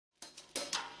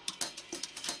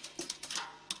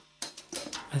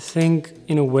I think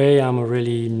in a way I'm a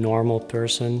really normal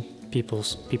person. People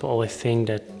always think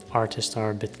that artists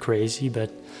are a bit crazy,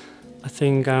 but I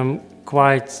think I'm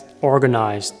quite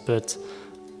organized, but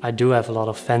I do have a lot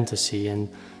of fantasy, and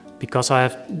because I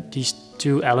have these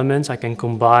two elements, I can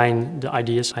combine the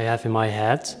ideas I have in my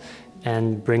head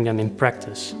and bring them in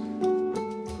practice.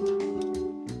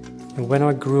 When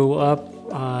I grew up,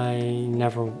 I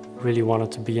never really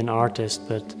wanted to be an artist,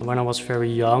 but when I was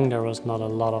very young, there was not a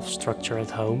lot of structure at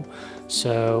home,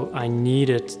 so I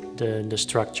needed the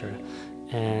structure.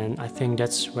 And I think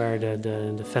that's where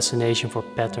the fascination for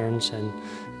patterns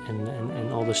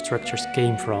and all the structures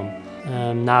came from.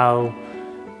 Now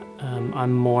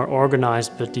I'm more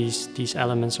organized, but these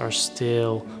elements are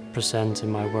still present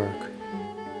in my work.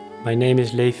 My name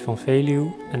is Levi van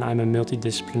Veluw and I'm a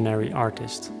multidisciplinary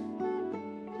artist.